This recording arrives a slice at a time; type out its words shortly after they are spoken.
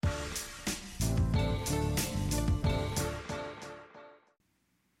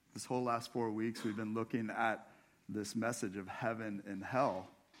This whole last 4 weeks, we've been looking at this message of heaven and hell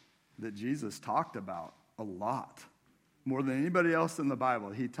that Jesus talked about a lot. More than anybody else in the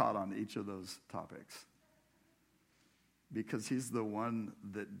Bible, he taught on each of those topics. Because he's the one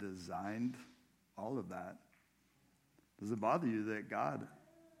that designed all of that. Does it bother you that God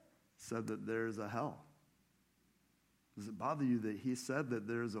said that there is a hell? Does it bother you that he said that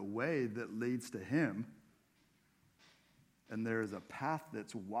there is a way that leads to him and there is a path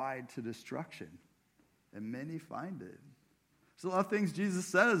that's wide to destruction? And many find it. There's a lot of things Jesus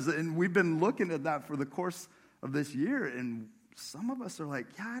says, and we've been looking at that for the course of this year, and some of us are like,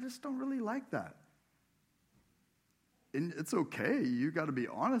 yeah, I just don't really like that. And it's okay. You got to be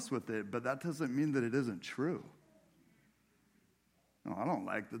honest with it, but that doesn't mean that it isn't true. No, I don't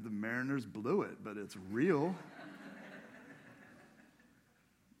like that the Mariners blew it, but it's real.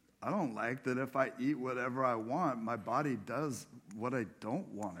 I don't like that if I eat whatever I want, my body does what I don't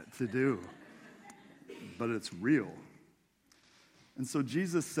want it to do. But it's real. And so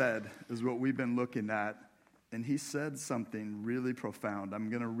Jesus said, is what we've been looking at, and he said something really profound. I'm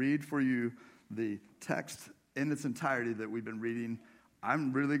going to read for you the text in its entirety that we've been reading.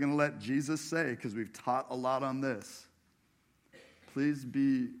 I'm really going to let Jesus say, because we've taught a lot on this. Please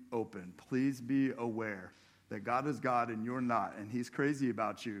be open. Please be aware that God is God and you're not, and he's crazy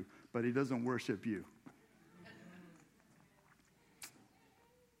about you, but he doesn't worship you.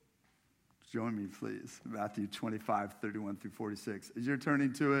 Join me, please. Matthew 25, 31 through 46. As you're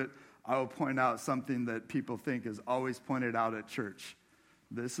turning to it, I will point out something that people think is always pointed out at church.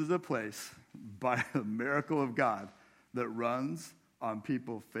 This is a place, by a miracle of God, that runs on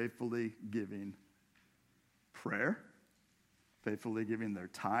people faithfully giving prayer, faithfully giving their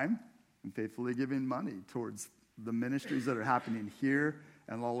time, and faithfully giving money towards the ministries that are happening here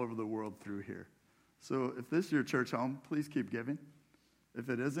and all over the world through here. So if this is your church home, please keep giving. If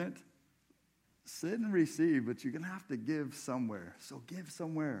it isn't, sit and receive, but you're going to have to give somewhere. So give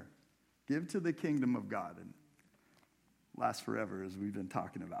somewhere. Give to the kingdom of God and last forever, as we've been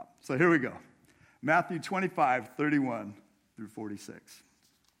talking about. So here we go. Matthew 25, 31 through 46.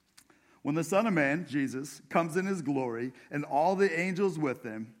 When the Son of Man, Jesus, comes in his glory and all the angels with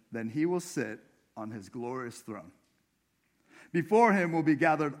him, then he will sit on his glorious throne. Before him will be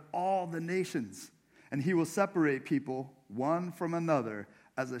gathered all the nations, and he will separate people one from another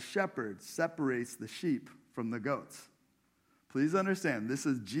as a shepherd separates the sheep from the goats. Please understand, this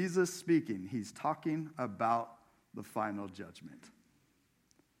is Jesus speaking. He's talking about the final judgment.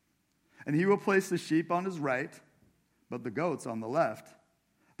 And he will place the sheep on his right, but the goats on the left.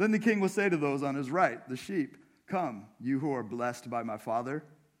 Then the king will say to those on his right, the sheep, come, you who are blessed by my Father,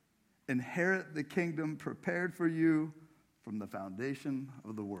 inherit the kingdom prepared for you from the foundation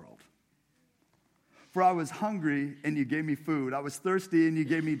of the world. For I was hungry, and you gave me food. I was thirsty, and you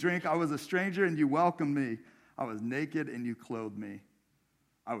gave me drink. I was a stranger, and you welcomed me. I was naked, and you clothed me.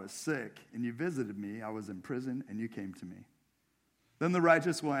 I was sick, and you visited me. I was in prison, and you came to me. Then the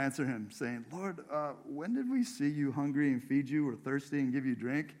righteous will answer him, saying, Lord, when did we see you hungry and feed you, or thirsty and give you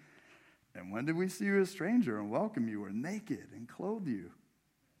drink? And when did we see you a stranger and welcome you, or naked and clothe you?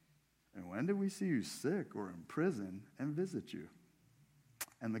 And when did we see you sick or in prison and visit you?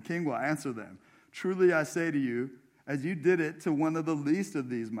 And the king will answer them, truly I say to you, as you did it to one of the least of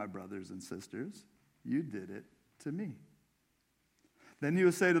these, my brothers and sisters, you did it to me. Then he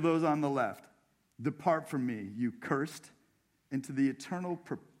will say to those on the left, depart from me, you cursed, into the eternal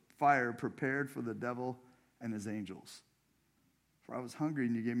fire prepared for the devil and his angels. For I was hungry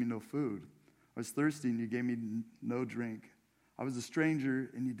and you gave me no food. I was thirsty and you gave me no drink. I was a stranger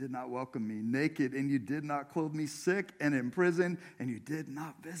and you did not welcome me. Naked and you did not clothe me. Sick and in prison and you did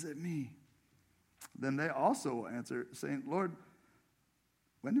not visit me. Then they also will answer, saying, Lord,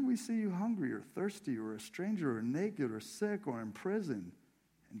 when did we see you hungry or thirsty or a stranger or naked or sick or in prison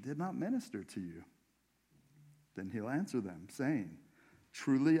and did not minister to you? Then he'll answer them, saying,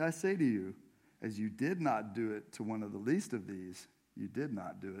 truly I say to you, as you did not do it to one of the least of these, you did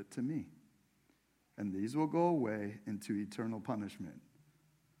not do it to me. And these will go away into eternal punishment,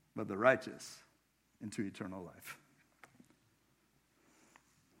 but the righteous into eternal life.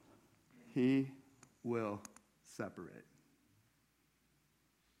 He will separate.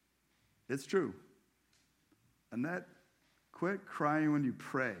 It's true. Annette, quit crying when you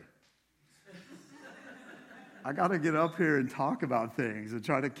pray. I got to get up here and talk about things and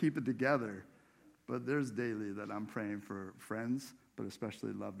try to keep it together. But there's daily that I'm praying for friends, but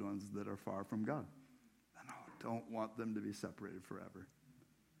especially loved ones that are far from God. And I don't want them to be separated forever.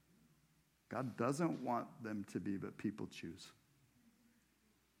 God doesn't want them to be, but people choose.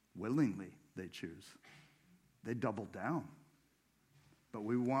 Willingly, they choose. They double down. But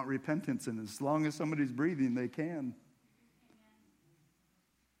we want repentance, and as long as somebody's breathing, they can.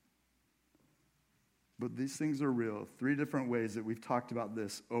 But these things are real. 3 different ways that we've talked about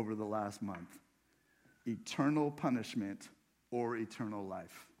this over the last month. Eternal punishment or eternal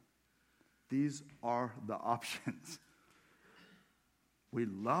life. These are the options. We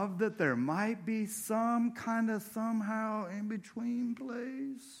love that there might be some kind of somehow in between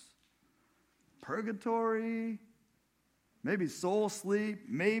place. Purgatory. Maybe soul sleep.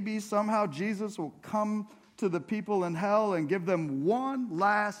 Maybe somehow Jesus will come to the people in hell and give them one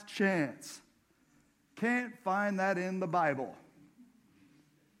last chance. Can't find that in the Bible.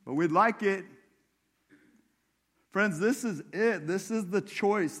 But we'd like it. Friends, this is it. This is the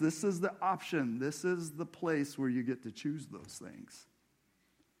choice. This is the option. This is the place where you get to choose those things.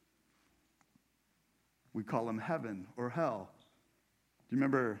 We call them heaven or hell. Do you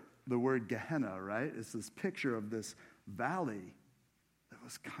remember the word Gehenna, right? It's this picture of this valley that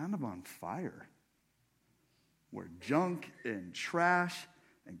was kind of on fire, where junk and trash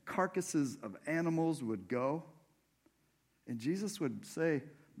and carcasses of animals would go. And Jesus would say,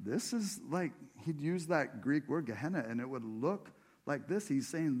 this is like, he'd use that Greek word Gehenna, and it would look like this. He's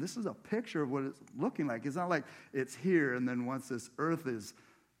saying this is a picture of what it's looking like. It's not like it's here, and then once this earth is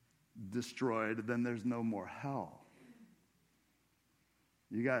destroyed, then there's no more hell.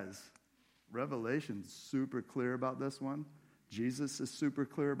 You guys, Revelation's super clear about this one. Jesus is super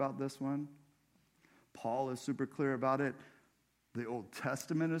clear about this one. Paul is super clear about it. The Old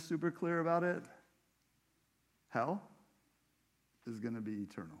Testament is super clear about it. Hell is going to be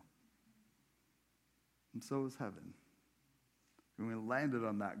eternal. And so is heaven. And we landed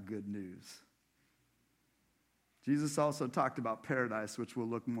on that good news. Jesus also talked about paradise, which we'll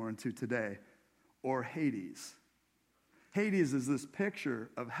look more into today, or Hades. Hades is this picture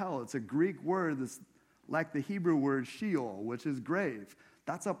of hell. It's a Greek word that's like the Hebrew word Sheol, which is grave.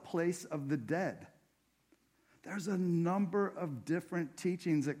 That's a place of the dead. There's a number of different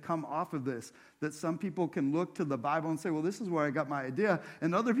teachings that come off of this, that some people can look to the Bible and say, well, this is where I got my idea.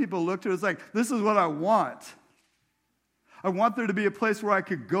 And other people look to it, it's like, this is what I want. I want there to be a place where I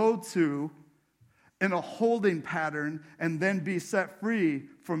could go to in a holding pattern and then be set free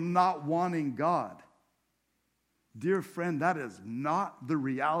from not wanting God. Dear friend, that is not the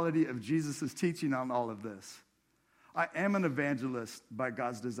reality of Jesus' teaching on all of this. I am an evangelist by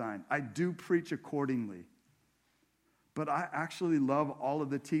God's design. I do preach accordingly. But I actually love all of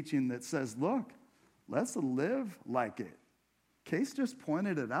the teaching that says, look, let's live like it. Case just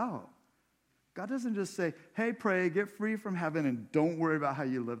pointed it out. God doesn't just say, hey, pray, get free from heaven, and don't worry about how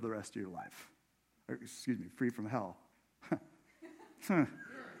you live the rest of your life. Or, free from hell.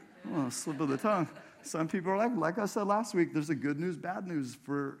 Oh, slip of the tongue. Some people are like I said last week, there's a good news, bad news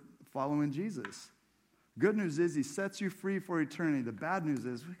for following Jesus. Good news is he sets you free for eternity. The bad news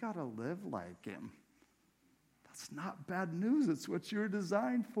is we got to live like him. That's not bad news. It's what you're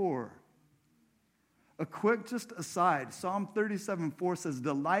designed for. A quick just aside, Psalm 37:4 says,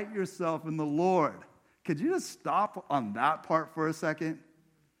 delight yourself in the Lord. Could you just stop on that part for a second?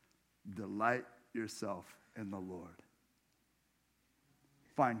 Delight yourself in the Lord.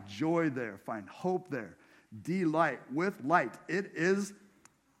 Find joy there. Find hope there. Delight with light. It is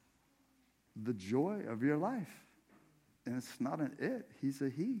the joy of your life. And it's not an it. He's a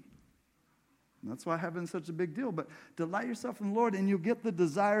he. And that's why heaven's such a big deal. But delight yourself in the Lord and you'll get the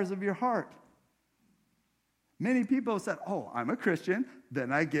desires of your heart. Many people have said, oh, I'm a Christian,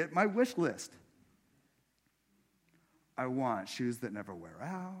 then I get my wish list. I want shoes that never wear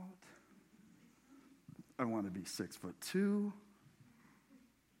out. I want to be 6'2".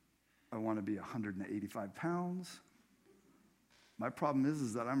 I want to be 185 pounds. My problem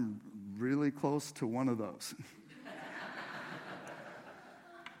is that I'm really close to one of those.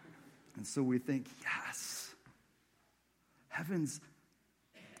 And so we think, yes, heaven's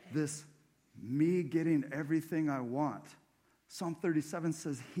this me getting everything I want. Psalm 37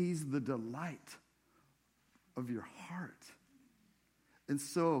 says he's the delight of your heart. And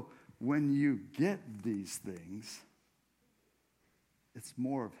so when you get these things, it's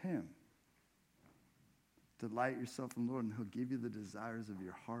more of him. Delight yourself in the Lord, and he'll give you the desires of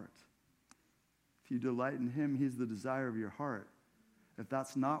your heart. If you delight in him, he's the desire of your heart. If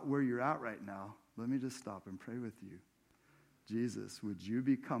that's not where you're at right now, let me just stop and pray with you. Jesus, would you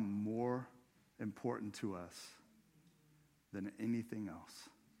become more important to us than anything else,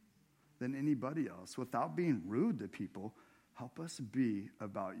 than anybody else? Without being rude to people, help us be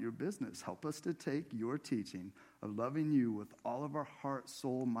about your business. Help us to take your teaching of loving you with all of our heart,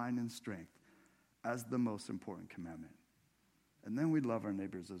 soul, mind, and strength as the most important commandment. And then we love our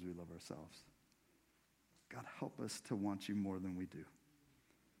neighbors as we love ourselves. God, help us to want you more than we do.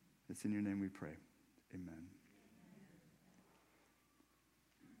 It's in your name we pray. Amen.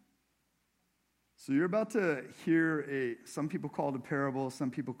 So you're about to hear some people call it a parable, some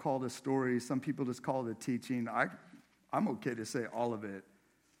people call it a story, some people just call it a teaching. I'm okay to say all of it.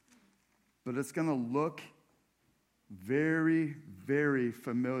 But it's going to look very, very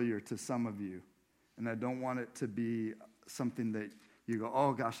familiar to some of you. And I don't want it to be something that you go,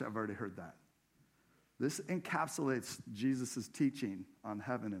 oh gosh, I've already heard that. This encapsulates Jesus' teaching on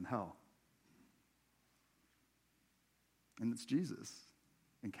heaven and hell. And it's Jesus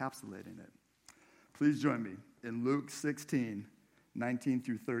encapsulating it. Please join me in Luke 16, 19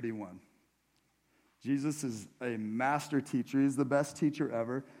 through 31. Jesus is a master teacher. He's the best teacher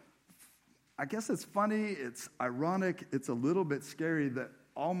ever. I guess it's funny, it's ironic, it's a little bit scary that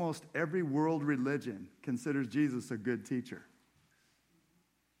almost every world religion considers Jesus a good teacher.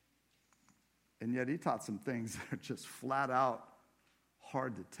 And yet he taught some things that are just flat out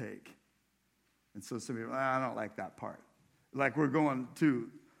hard to take. And so some people, I don't like that part. Like we're going to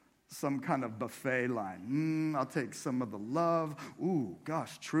some kind of buffet line. I'll take some of the love. Ooh,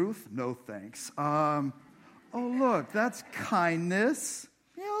 gosh, truth? No thanks. Oh, look, that's kindness.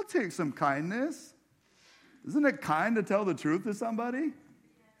 Yeah, I'll take some kindness. Isn't it kind to tell the truth to somebody?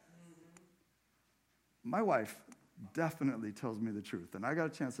 My wife definitely tells me the truth, and I got a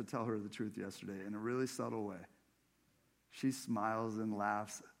chance to tell her the truth yesterday in a really subtle way. She smiles and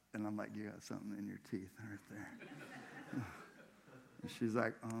laughs, and I'm like, you got something in your teeth right there. And she's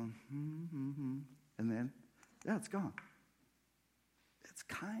like, and then, yeah, it's gone. It's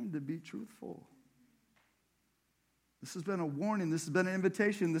kind to be truthful. This has been a warning. This has been an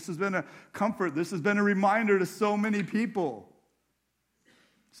invitation. This has been a comfort. This has been a reminder to so many people.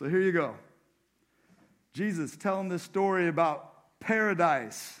 So here you go. Jesus telling this story about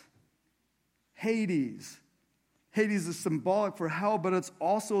paradise, Hades. Hades is symbolic for hell, but it's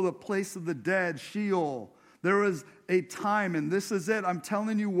also the place of the dead, Sheol. There was a time, and this is it. I'm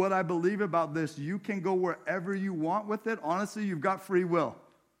telling you what I believe about this. You can go wherever you want with it. Honestly, you've got free will.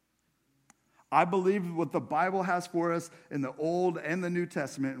 I believe what the Bible has for us in the Old and the New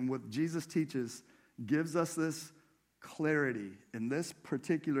Testament and what Jesus teaches gives us this clarity. And this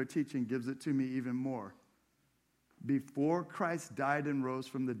particular teaching gives it to me even more. Before Christ died and rose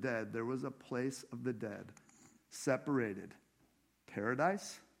from the dead, there was a place of the dead separated.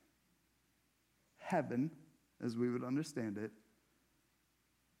 Paradise, heaven, as we would understand it,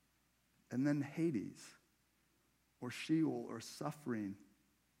 and then Hades, or Sheol, or suffering,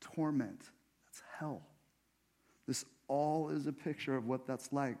 torment. That's hell. This all is a picture of what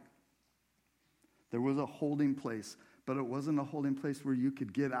that's like. There was a holding place, but it wasn't a holding place where you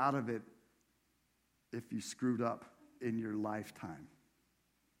could get out of it if you screwed up in your lifetime,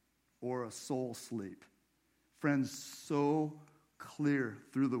 or a soul sleep. Friends, so clear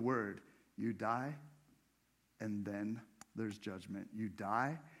through the word. You die, and then there's judgment. You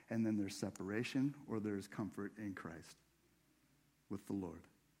die, and then there's separation, or there's comfort in Christ with the Lord.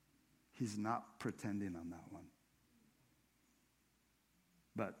 He's not pretending on that one.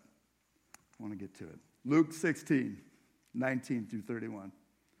 But I want to get to it. Luke 16, 19 through 31.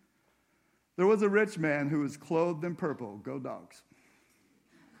 There was a rich man who was clothed in purple. Go dogs.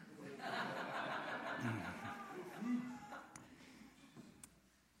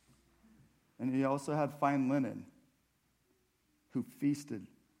 And he also had fine linen, who feasted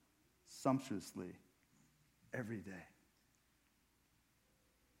sumptuously every day.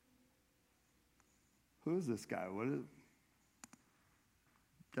 Who is this guy?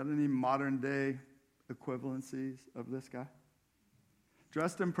 Got any modern day equivalencies of this guy?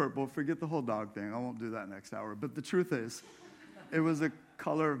 Dressed in purple, forget the whole dog thing. I won't do that next hour. But the truth is, it was a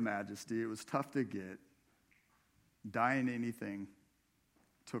color of majesty. It was tough to get. Dyeing anything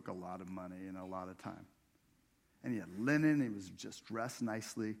took a lot of money and a lot of time. And he had linen. He was just dressed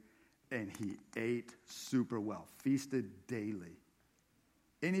nicely. And he ate super well. Feasted daily.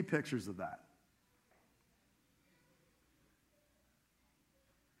 Any pictures of that?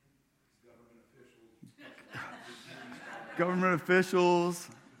 Government officials,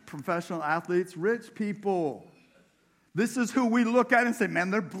 professional athletes, rich people. This is who we look at and say,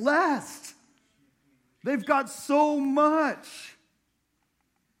 man, they're blessed. They've got so much.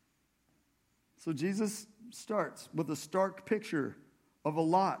 So Jesus starts with a stark picture of a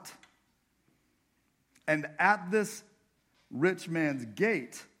lot. And at this rich man's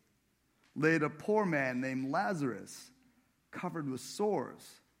gate laid a poor man named Lazarus, covered with sores,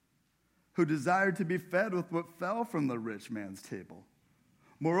 who desired to be fed with what fell from the rich man's table.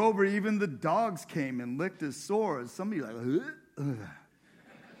 Moreover, even the dogs came and licked his sores. Some of you are like, ugh.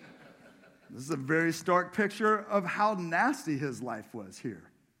 This is a very stark picture of how nasty his life was here.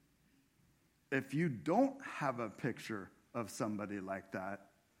 if you don't have a picture of somebody like that,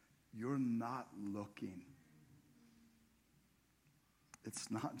 you're not looking.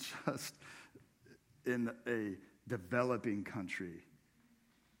 It's not just in a developing country.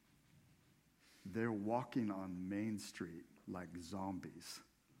 They're walking on Main Street like zombies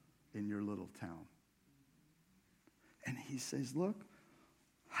in your little town. And he says, look,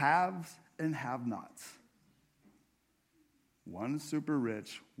 haves and have-nots. One's super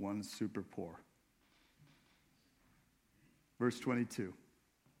rich, one's super poor. Verse 22.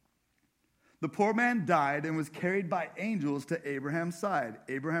 The poor man died and was carried by angels to Abraham's side,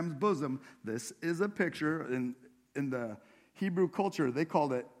 Abraham's bosom. This is a picture. In the Hebrew culture, they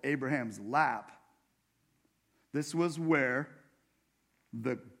called it Abraham's lap. This was where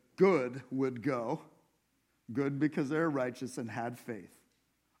the good would go. Good because they're righteous and had faith.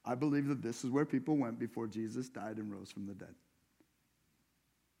 I believe that this is where people went before Jesus died and rose from the dead.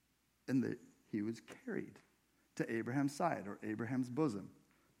 And that he was carried to Abraham's side or Abraham's bosom.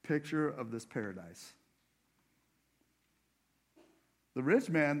 Picture of this paradise. The rich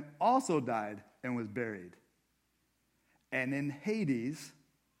man also died and was buried. And in Hades,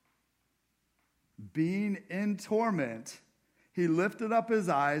 being in torment, he lifted up his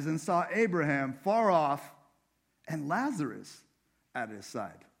eyes and saw Abraham far off and Lazarus at his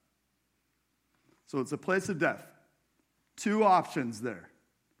side. So it's a place of death. Two options there.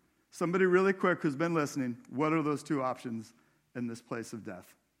 Somebody really quick who's been listening, what are those two options in this place of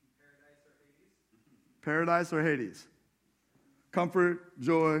death? Paradise or Hades? Comfort,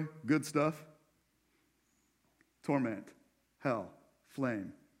 joy, good stuff. Torment, hell,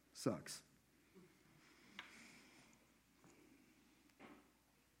 flame, sucks.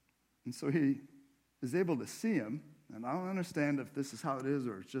 And so he is able to see him. And I don't understand if this is how it is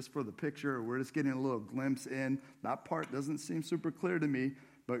or it's just for the picture or we're just getting a little glimpse in. That part doesn't seem super clear to me.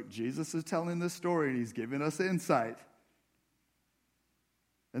 But Jesus is telling this story and he's giving us insight.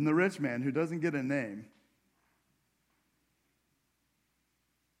 And the rich man, who doesn't get a name,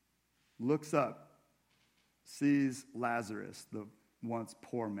 looks up, sees Lazarus, the once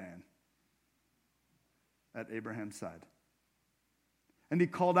poor man, at Abraham's side. And he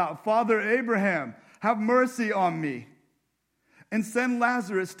called out, Father Abraham, have mercy on me, and send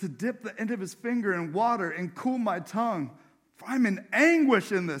Lazarus to dip the end of his finger in water and cool my tongue, for I'm in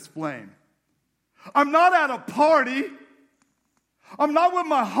anguish in this flame. I'm not at a party. I'm not with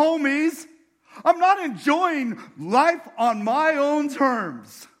my homies. I'm not enjoying life on my own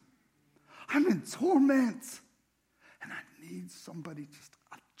terms. I'm in torment. And I need somebody, just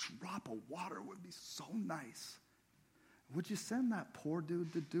a drop of water would be so nice. Would you send that poor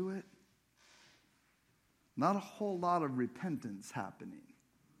dude to do it? Not a whole lot of repentance happening.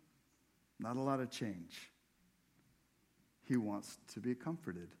 Not a lot of change. He wants to be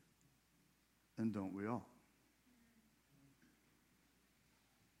comforted. And don't we all?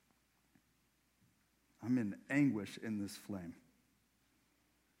 I'm in anguish in this flame.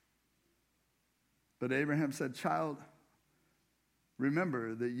 But Abraham said, Child,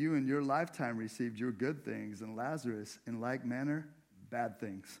 remember that you in your lifetime received your good things, and Lazarus, in like manner, bad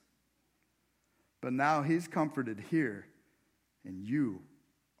things. But now he's comforted here, and you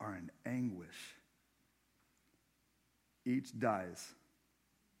are in anguish. Each dies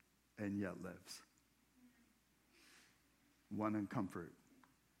and yet lives. One in comfort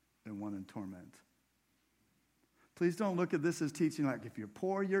and one in torment. Please don't look at this as teaching like if you're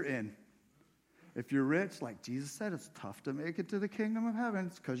poor, you're in. If you're rich, like Jesus said, it's tough to make it to the kingdom of heaven.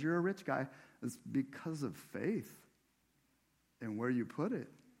 It's because you're a rich guy. It's because of faith and where you put it.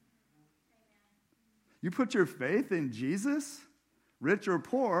 You put your faith in Jesus, rich or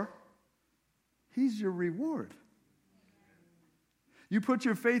poor, he's your reward. You put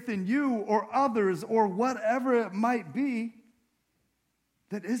your faith in you or others or whatever it might be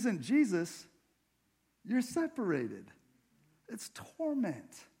that isn't Jesus, you're separated. It's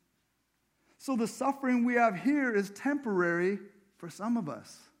torment. So the suffering we have here is temporary for some of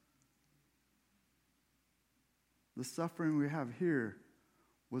us. The suffering we have here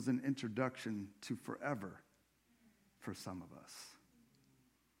was an introduction to forever for some of us.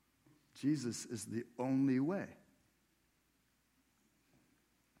 Jesus is the only way.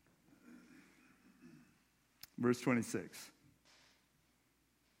 Verse 26.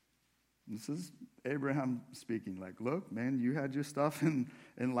 This is Abraham speaking, like, look, man, you had your stuff in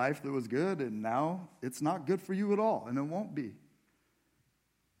life that was good, and now it's not good for you at all, and it won't be.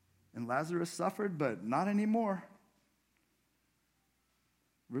 And Lazarus suffered, but not anymore.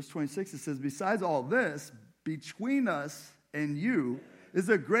 Verse 26, it says, besides all this, between us and you is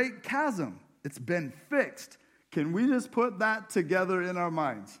a great chasm. It's been fixed. Can we just put that together in our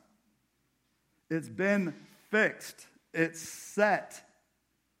minds? It's been fixed. It's set.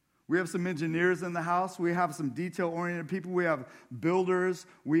 We have some engineers in the house. We have some detail-oriented people. We have builders.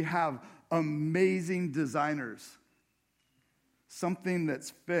 We have amazing designers. Something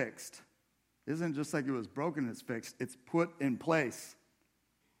that's fixed isn't just like it was broken, it's fixed. It's put in place.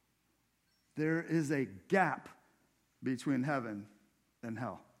 There is a gap between heaven and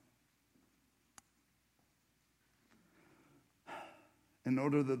hell. In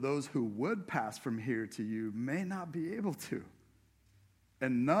order that those who would pass from here to you may not be able to,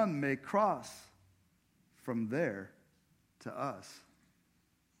 and none may cross from there to us.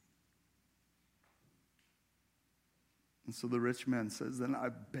 And so the rich man says, then I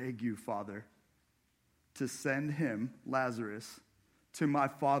beg you, Father, to send him, Lazarus, to my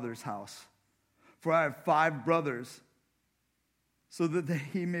father's house. For I have 5 brothers, so that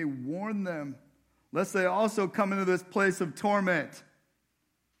he may warn them, lest they also come into this place of torment.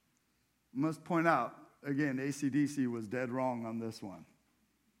 I must point out, again, AC/DC was dead wrong on this one.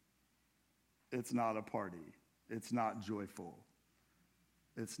 It's not a party. It's not joyful.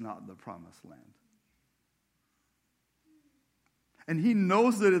 It's not the promised land. And he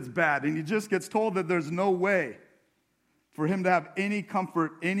knows that it's bad, and he just gets told that there's no way for him to have any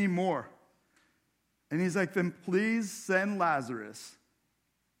comfort anymore. And he's like, then please send Lazarus,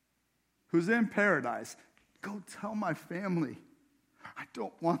 who's in paradise, go tell my family. I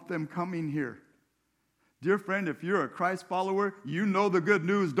don't want them coming here. Dear friend, if you're a Christ follower, you know the good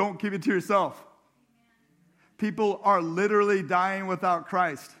news. Don't keep it to yourself. Amen. People are literally dying without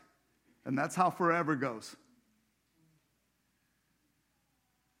Christ. And that's how forever goes.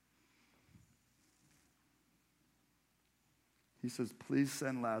 He says, please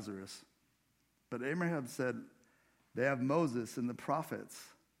send Lazarus. But Abraham said, they have Moses and the prophets.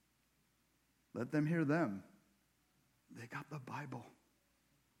 Let them hear them. They got the Bible.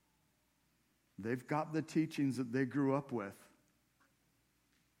 They've got the teachings that they grew up with.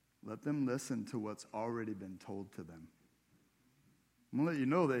 Let them listen to what's already been told to them. I'm going to let you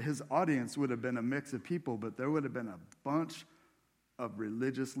know that his audience would have been a mix of people, but there would have been a bunch of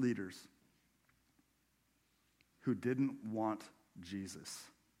religious leaders who didn't want Jesus,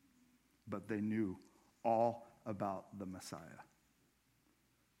 but they knew all about the Messiah.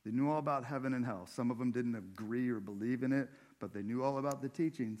 They knew all about heaven and hell. Some of them didn't agree or believe in it, but they knew all about the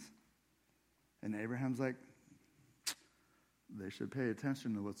teachings. And Abraham's like, they should pay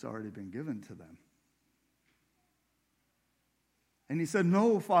attention to what's already been given to them. And he said,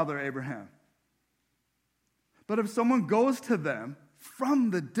 no, Father Abraham. But if someone goes to them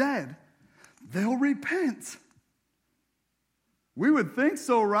from the dead, they'll repent. We would think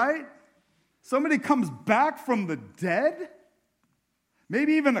so, right? Somebody comes back from the dead?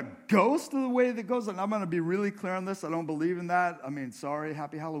 Maybe even a ghost of the way that goes. And I'm going to be really clear on this. I don't believe in that. I mean, sorry,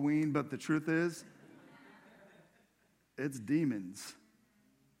 happy Halloween. But the truth is, it's demons.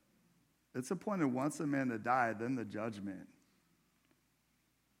 It's appointed once a man to die, then the judgment.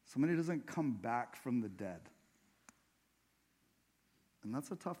 Somebody doesn't come back from the dead. And that's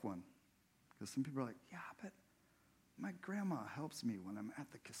a tough one. Because some people are like, yeah, but my grandma helps me when I'm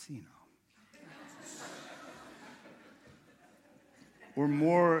at the casino. Or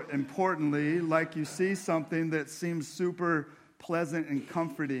more importantly, like you see something that seems super pleasant and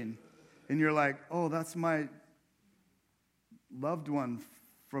comforting, and you're like, oh, that's my loved one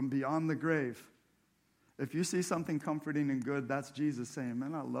from beyond the grave. If you see something comforting and good, that's Jesus saying,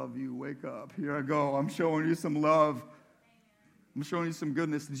 man, I love you, wake up. Here I go, I'm showing you some love. I'm showing you some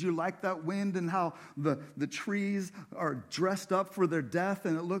goodness. Did you like that wind and how the trees are dressed up for their death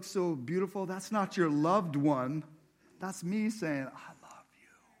and it looks so beautiful? That's not your loved one. That's me saying, I love you.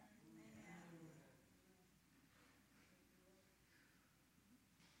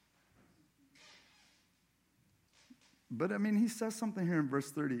 But, I mean, he says something here in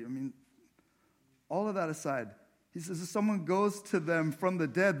verse 30. I mean, all of that aside, he says if someone goes to them from the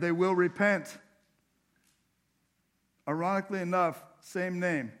dead, they will repent. Ironically enough, same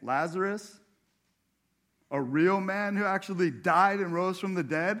name, Lazarus, a real man who actually died and rose from the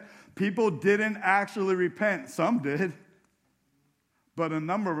dead. People didn't actually repent. Some did. But a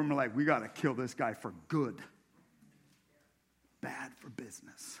number of them are like, we got to kill this guy for good. Bad for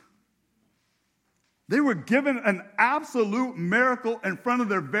business. They were given an absolute miracle in front of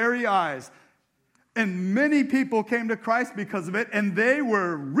their very eyes. And many people came to Christ because of it, and they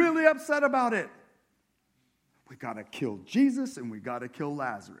were really upset about it. We got to kill Jesus, and we got to kill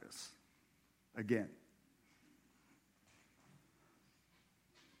Lazarus again.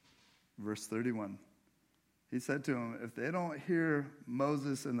 Verse 31. He said to him, if they don't hear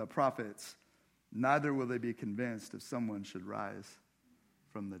Moses and the prophets, neither will they be convinced if someone should rise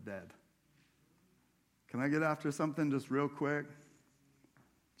from the dead. Can I get after something just real quick?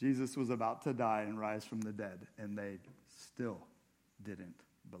 Jesus was about to die and rise from the dead, and they still didn't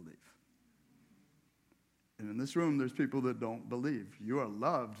believe. And in this room, there's people that don't believe. You are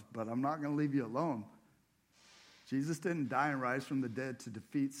loved, but I'm not going to leave you alone. Jesus didn't die and rise from the dead to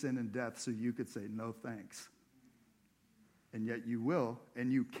defeat sin and death so you could say no thanks. And yet you will,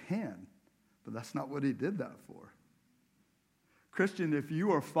 and you can, but that's not what he did that for. Christian, if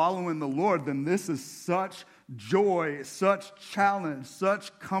you are following the Lord, then this is such joy, such challenge,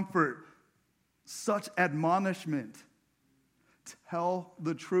 such comfort, such admonishment. Tell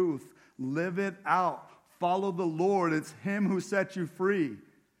the truth. Live it out. Follow the Lord. It's him who set you free.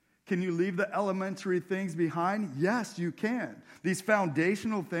 Can you leave the elementary things behind? Yes, you can. These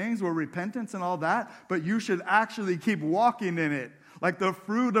foundational things were repentance and all that, but you should actually keep walking in it. Like the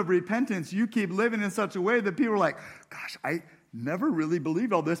fruit of repentance, you keep living in such a way that people are like, gosh, I never really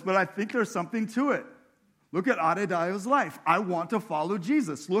believed all this, but I think there's something to it. Look at Adediah's life. I want to follow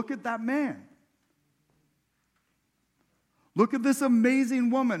Jesus. Look at that man. Look at this amazing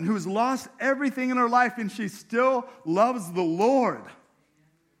woman who's lost everything in her life and she still loves the Lord.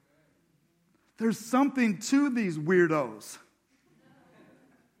 There's something to these weirdos.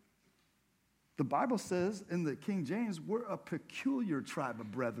 The Bible says in the King James, we're a peculiar tribe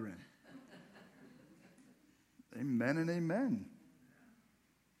of brethren. Amen and amen.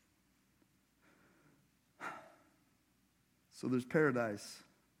 So there's paradise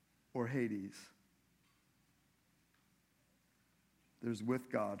or Hades. There's with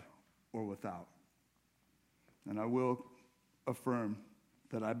God or without. And I will affirm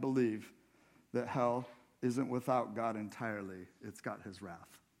that I believe that hell isn't without God entirely. It's got his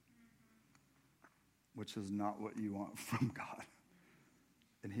wrath, which is not what you want from God.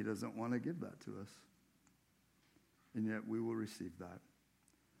 And he doesn't want to give that to us. And yet we will receive that.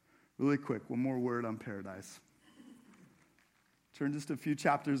 Really quick, one more word on paradise. Turn just a few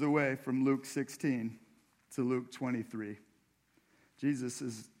chapters away from Luke 16 to Luke 23. Jesus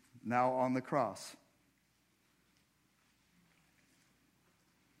is now on the cross.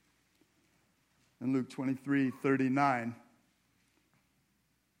 In Luke 23:39,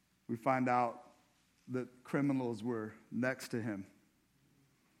 we find out that criminals were next to him.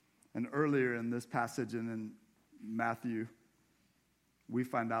 And earlier in this passage and in Matthew, we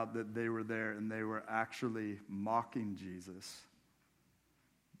find out that they were there and they were actually mocking Jesus.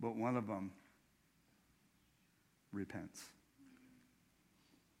 But one of them repents.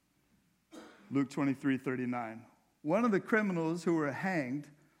 Luke 23:39. One of the criminals who were hanged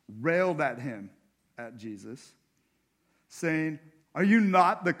railed at him, at Jesus, saying, "Are you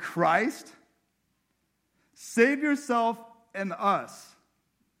not the Christ? Save yourself and us."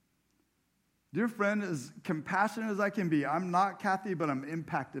 Dear friend, as compassionate as I can be, I'm not Kathy, but I'm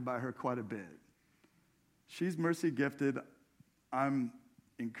impacted by her quite a bit. She's mercy gifted. I'm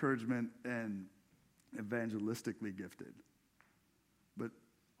encouragement and evangelistically gifted. But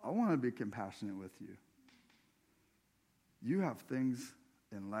I want to be compassionate with you. You have things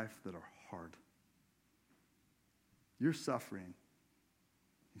in life that are hard. You're suffering.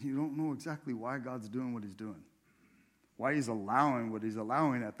 You don't know exactly why God's doing what he's doing. Why he's allowing what he's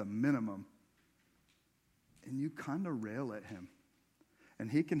allowing at the minimum. And you kind of rail at him. And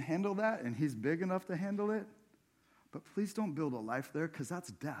he can handle that, and he's big enough to handle it. But please don't build a life there, because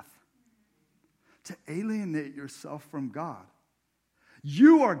that's death. To alienate yourself from God.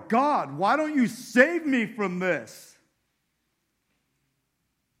 You are God. Why don't you save me from this?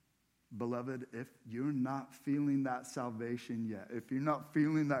 Beloved, if you're not feeling that salvation yet, if you're not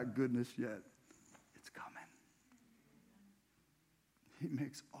feeling that goodness yet, it's coming. He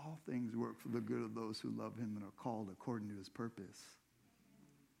makes all things work for the good of those who love him and are called according to his purpose.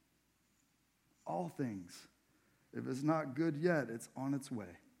 All things. If it's not good yet, it's on its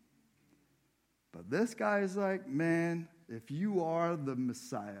way. But this guy is like, man, if you are the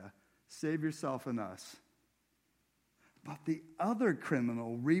Messiah, save yourself and us. But the other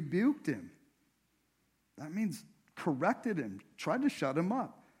criminal rebuked him. That means corrected him, tried to shut him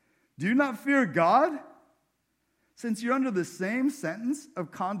up. Do you not fear God? Since you're under the same sentence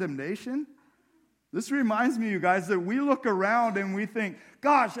of condemnation? This reminds me, you guys, that we look around and we think,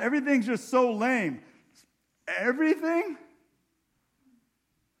 gosh, everything's just so lame. Everything?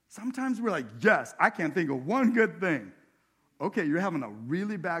 Sometimes we're like, yes, I can't think of one good thing. Okay, you're having a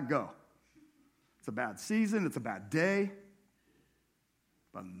really bad go. It's a bad season, it's a bad day,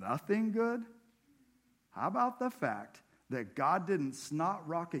 but nothing good? How about the fact that God didn't snot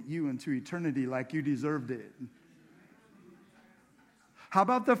rocket you into eternity like you deserved it? How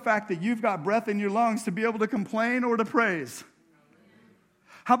about the fact that you've got breath in your lungs to be able to complain or to praise?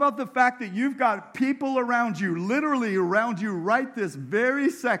 How about the fact that you've got people around you, literally around you right this very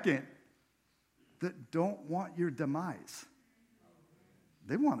second, that don't want your demise?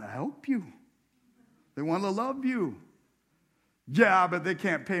 They want to help you. They want to love you. Yeah, but they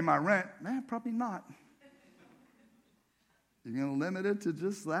can't pay my rent. Probably not. You're going to limit it to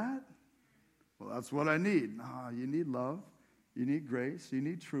just that? Well, that's what I need. No, you need love. You need grace. You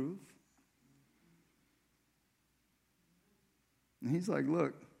need truth. And he's like,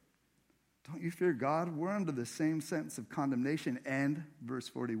 look, don't you fear God? We're under the same sentence of condemnation. And, verse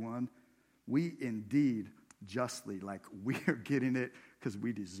 41, we indeed justly, like we are getting it because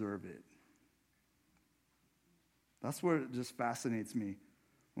we deserve it. That's where it just fascinates me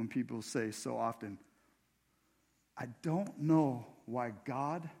when people say so often, I don't know why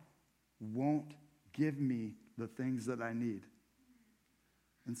God won't give me the things that I need.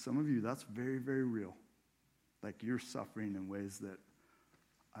 And some of you, that's very, very real. Like you're suffering in ways that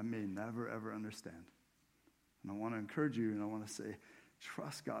I may never, ever understand. And I want to encourage you and I want to say,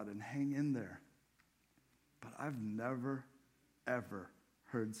 trust God and hang in there. But I've never, ever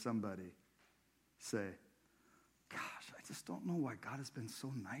heard somebody say, gosh, I just don't know why God has been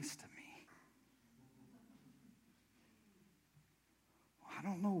so nice to me. I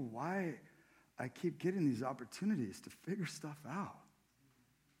don't know why I keep getting these opportunities to figure stuff out.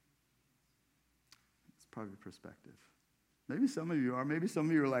 It's probably perspective. Maybe some of you are. Maybe some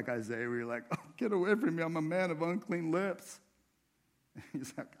of you are like Isaiah, where you're like, oh, get away from me. I'm a man of unclean lips. And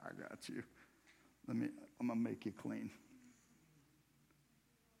he's like, I got you. I'm going to make you clean.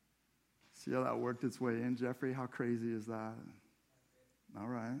 See how that worked its way in, Jeffrey? How crazy is that? All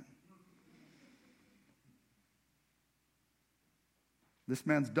right. This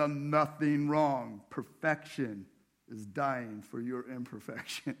man's done nothing wrong. Perfection is dying for your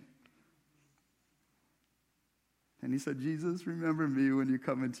imperfection. And he said, Jesus, remember me when you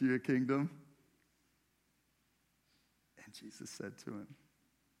come into your kingdom. And Jesus said to him,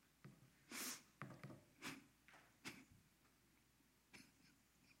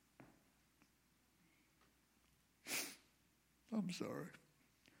 I'm sorry.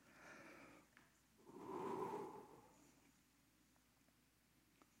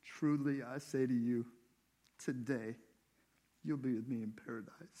 Truly, I say to you, today, you'll be with me in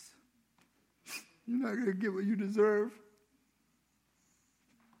paradise. You're not going to get what you deserve.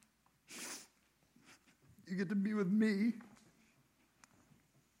 You get to be with me.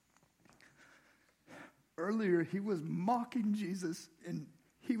 Earlier, he was mocking Jesus, and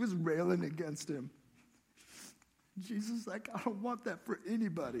he was railing against him. Jesus is like, I don't want that for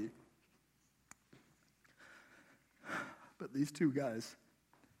anybody. But these two guys,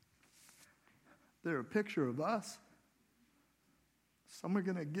 they're a picture of us. Some are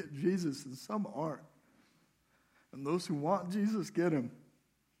going to get Jesus and some aren't. And those who want Jesus, get him.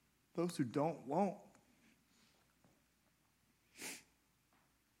 Those who don't, won't.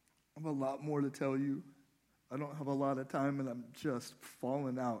 I have a lot more to tell you. I don't have a lot of time and I'm just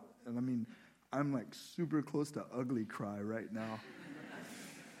falling out. And I mean, I'm like super close to ugly cry right now.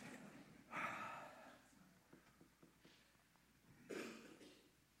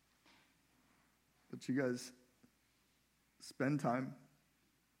 But you guys, spend time,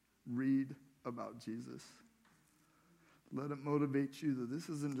 read about Jesus. Let it motivate you that this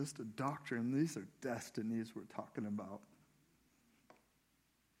isn't just a doctrine. These are destinies we're talking about.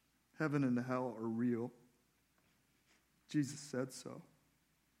 Heaven and hell are real. Jesus said so.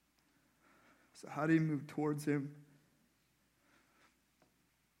 So how do you move towards him?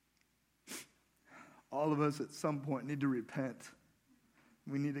 All of us at some point need to repent.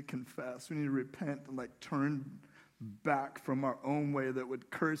 We need to confess. We need to repent and turn back from our own way that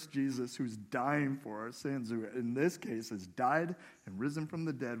would curse Jesus, who's dying for our sins, who in this case has died and risen from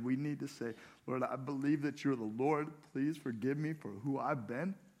the dead. We need to say, Lord, I believe that you're the Lord. Please forgive me for who I've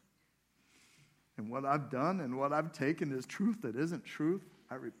been and what I've done and what I've taken as truth that isn't truth.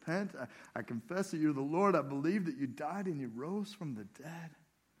 I repent. I confess that you're the Lord. I believe that you died and you rose from the dead.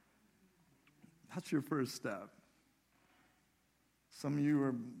 That's your first step. Some of you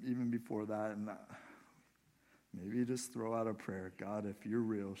are even before that, and maybe you just throw out a prayer. God, if you're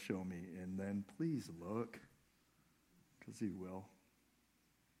real, show me. And then please look, because he will.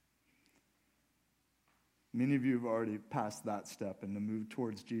 Many of you have already passed that step, and to move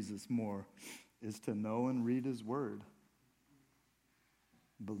towards Jesus more is to know and read his word.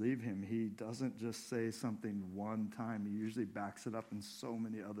 Believe him. He doesn't just say something one time. He usually backs it up in so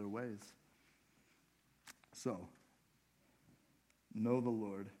many other ways. So, know the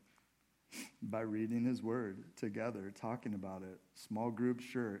Lord by reading his word together, talking about it. Small group,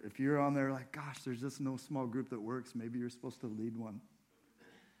 sure. If you're on there like, gosh, there's just no small group that works, maybe you're supposed to lead one.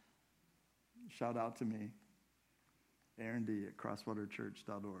 shout out to me, Aaron D. at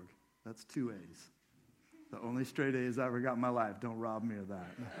crosswaterchurch.org. That's 2 A's. The only straight A's I ever got in my life. Don't rob me of that.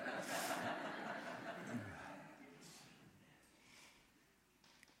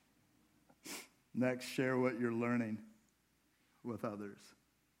 Next, share what you're learning with others.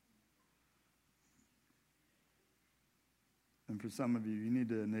 And for some of you, you need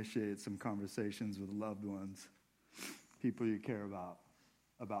to initiate some conversations with loved ones, people you care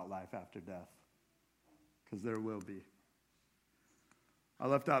about life after death, because there will be. I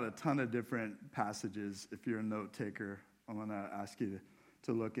left out a ton of different passages. If you're a note taker, I'm going to ask you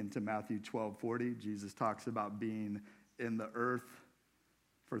to look into Matthew 12:40. Jesus talks about being in the earth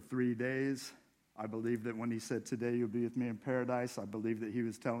for 3 days. I believe that when he said, today you'll be with me in paradise, I believe that he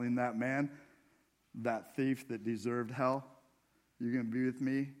was telling that man, that thief that deserved hell, you're going to be with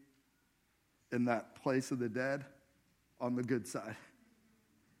me in that place of the dead on the good side.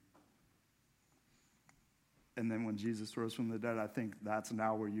 And then when Jesus rose from the dead, I think that's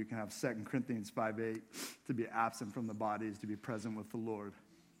now where you can have 2 Corinthians 5:8, to be absent from the body is to be present with the Lord,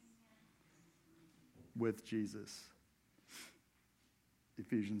 with Jesus.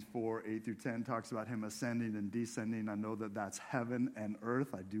 Ephesians 4:8-10 talks about him ascending and descending. I know that that's heaven and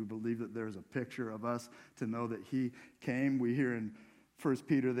earth. I do believe that there's a picture of us to know that he came. We hear in 1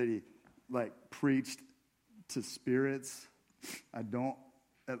 Peter that he preached to spirits. I don't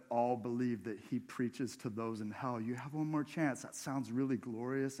at all believe that he preaches to those in hell. You have one more chance. That sounds really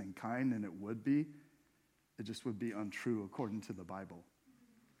glorious and kind, and it would be. It just would be untrue according to the Bible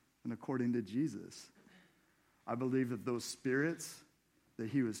and according to Jesus. I believe that those spirits, that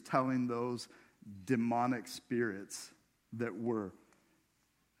he was telling those demonic spirits that were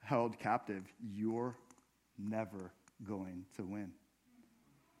held captive, you're never going to win.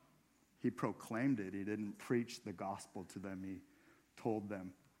 He proclaimed it. He didn't preach the gospel to them. He told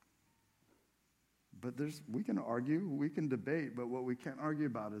them. But we can argue, we can debate, but what we can't argue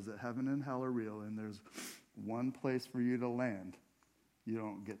about is that heaven and hell are real, and there's one place for you to land. You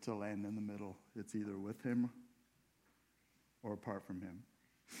don't get to land in the middle. It's either with him or apart from him,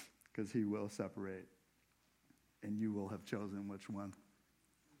 because he will separate, and you will have chosen which one.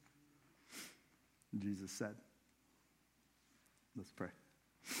 Jesus said. Let's pray.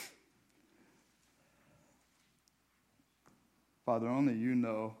 Father, only you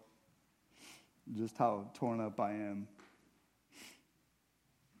know just how torn up I am.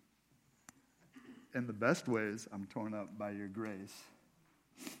 In the best ways, I'm torn up by your grace.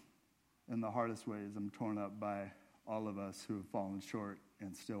 In the hardest ways, I'm torn up by all of us who have fallen short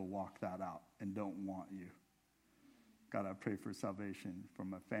and still walk that out and don't want you. God, I pray for salvation for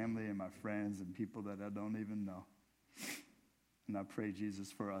my family and my friends and people that I don't even know. And I pray,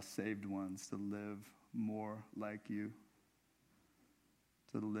 Jesus, for us saved ones to live more like you,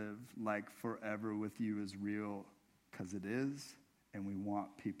 to live like forever with you is real, because it is, and we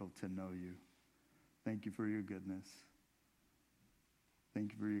want people to know you. Thank you for your goodness.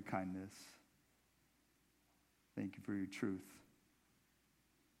 Thank you for your kindness. Thank you for your truth.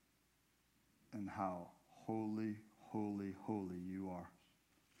 And how holy, holy, holy you are.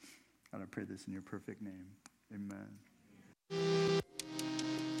 God, I pray this in your perfect name. Amen.